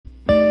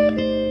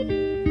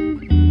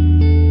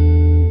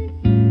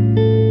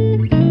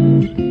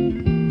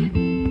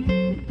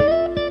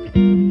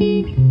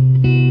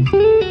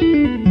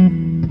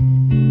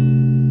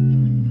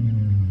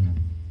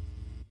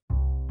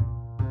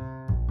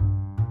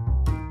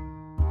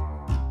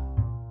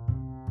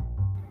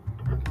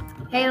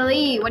Hey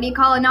Lee, what do you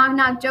call a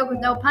knock-knock joke with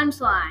no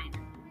punchline?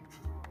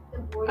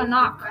 A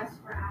knock.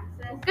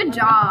 Good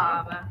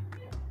job.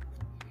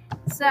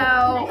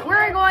 So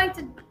we're going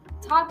to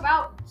talk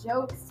about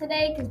jokes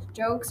today because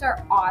jokes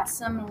are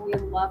awesome and we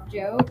love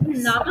jokes.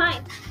 Not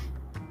mine.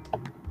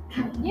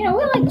 You know,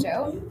 we like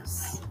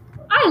jokes.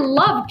 I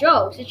love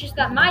jokes. It's just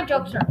that my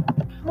jokes are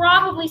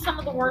probably some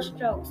of the worst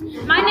jokes.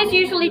 Mine is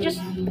usually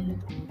just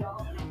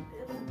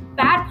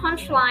bad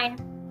punchline,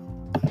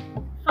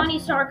 funny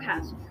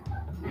sarcasm.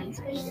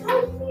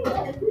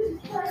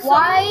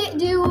 Why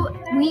do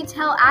we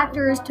tell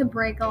actors to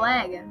break a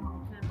leg?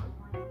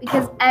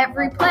 Because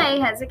every play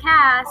has a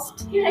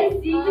cast. That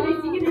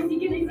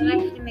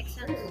actually makes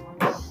sense.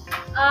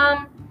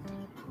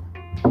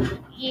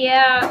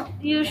 Yeah,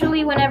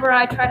 usually whenever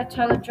I try to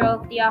tell a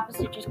joke, the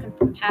opposite just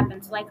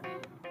happens. Like,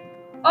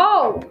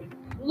 oh,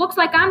 looks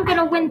like I'm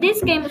gonna win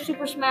this game of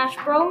Super Smash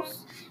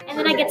Bros. And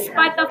then I get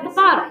spiked off the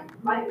bottom.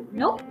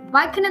 Nope.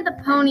 Why couldn't the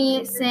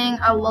pony sing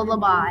a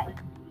lullaby?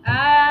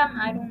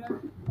 I don't know.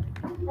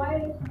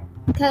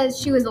 Because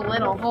she was a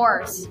little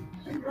horse.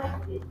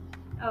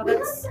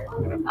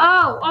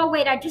 Oh,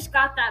 wait, I just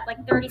got that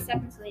like 30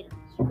 seconds later.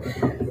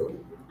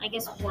 I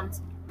guess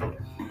once.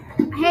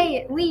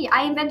 Hey, Lee,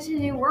 I invented a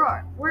new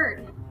word.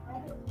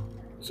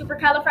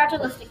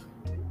 Supercalifragilistic.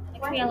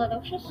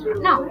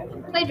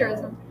 No,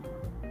 plagiarism.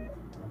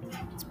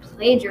 It's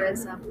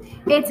plagiarism.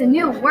 It's a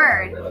new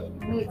word.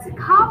 It means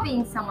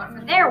copying someone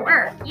for their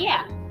work.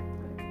 Yeah.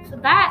 So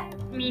that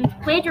means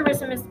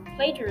plagiarism is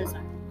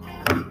plagiarism.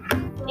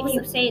 If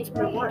you say it's a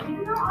real word.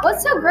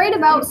 What's so great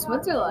about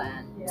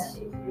Switzerland?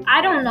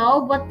 I don't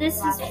know, but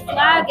this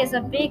flag is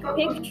a big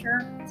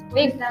picture. It's a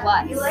big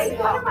plus.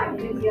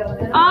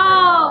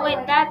 Oh,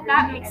 wait,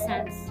 that makes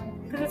sense.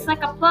 Because it's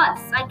like a plus.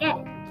 I get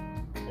it.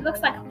 It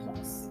looks like a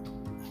plus.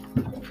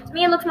 To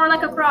me, it looks more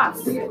like a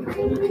cross.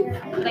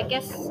 But I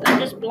guess I'm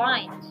just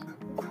blind.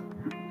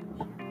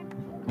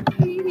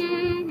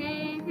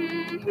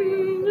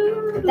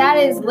 That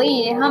is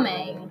Lee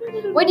humming.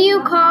 What do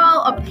you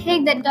call a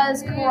pig that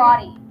does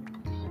karate?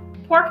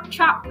 Pork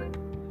chop.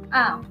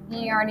 Oh,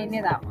 you already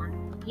knew that one.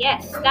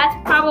 Yes, that's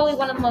probably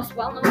one of the most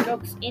well-known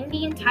jokes in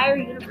the entire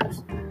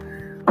universe.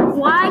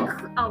 Why?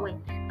 Oh, wait.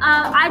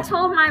 I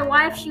told my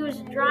wife she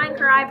was drawing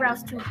her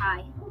eyebrows too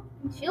high.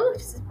 She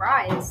looks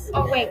surprised.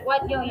 Oh, wait,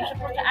 what? Yo, you're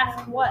supposed to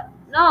ask what?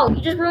 No,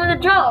 you just ruined a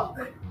joke.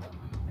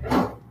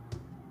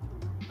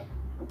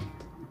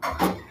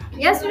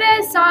 Yesterday,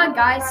 I saw a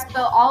guy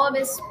spill all of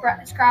his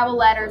Scrabble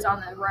letters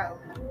on the road.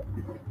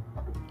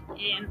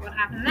 And what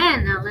happened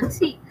then? Now, let's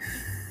see.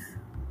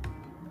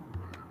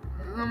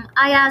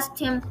 I asked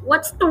him,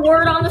 what's the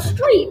word on the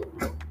street?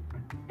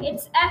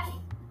 It's F.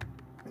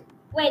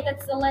 Wait,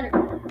 that's the letter.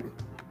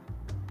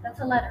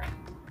 That's a letter.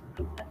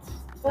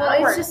 Well,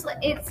 it's just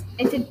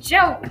it's a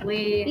joke,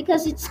 Lee.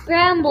 Because it's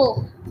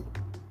scramble.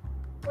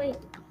 Wait.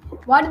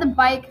 Why did the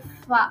bike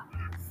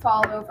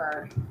fall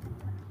over?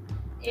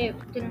 It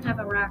didn't have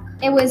a rack.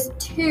 It was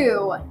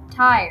too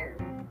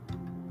tired.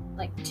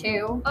 Like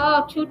two.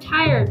 Oh, too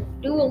tired.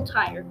 Dual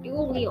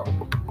wheel.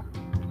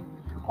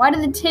 What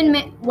did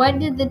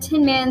the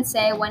Tin Man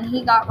say when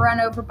he got run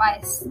over by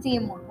a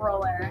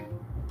steamroller?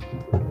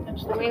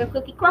 That's the way the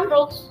cookie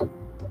crumbles.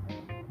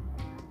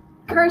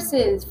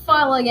 Curses,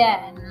 fall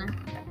again.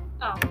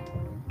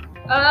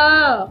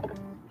 Oh.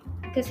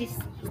 Because he's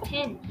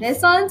tin.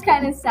 This one's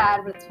kind of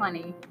sad, but it's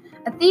funny.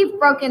 A thief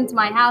broke into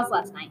my house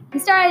last night. He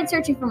started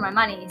searching for my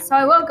money, so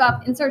I woke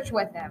up and searched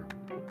with him.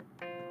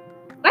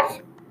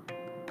 What?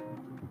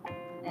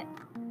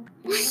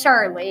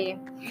 Surely.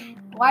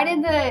 Why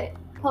did the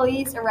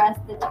police arrest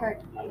the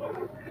turkey?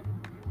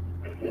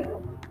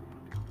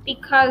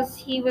 Because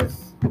he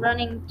was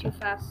running too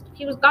fast.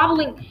 He was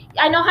gobbling.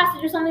 I know it has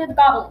to do something with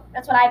gobbling.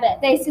 That's what I bet.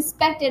 They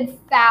suspected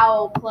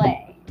foul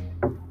play.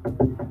 I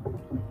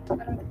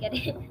don't get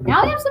it.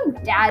 Now we have some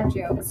dad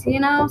jokes, you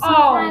know?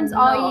 Sometimes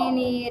all you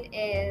need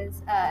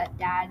is a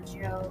dad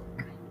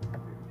joke.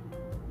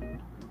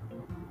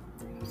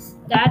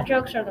 Dad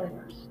jokes are the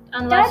worst.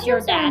 Unless you're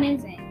dad.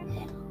 Amazing.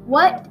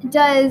 What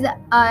does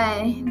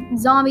a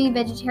zombie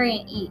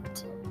vegetarian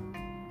eat?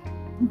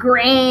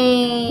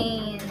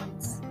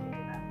 Grains.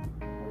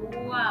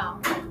 Wow.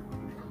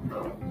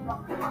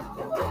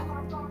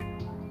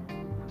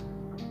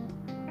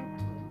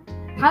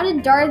 How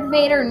did Darth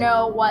Vader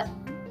know what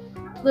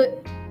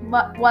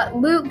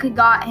Luke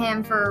got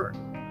him for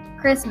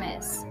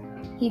Christmas?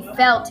 He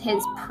felt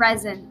his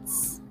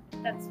presence.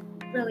 That's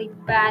really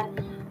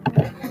bad.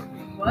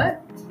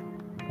 What?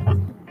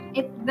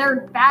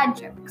 They're bad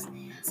jokes.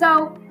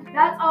 So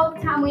that's all the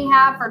time we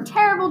have for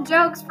terrible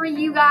jokes for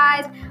you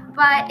guys.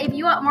 But if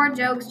you want more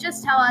jokes,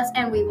 just tell us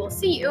and we will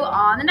see you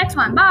on the next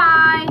one.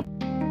 Bye!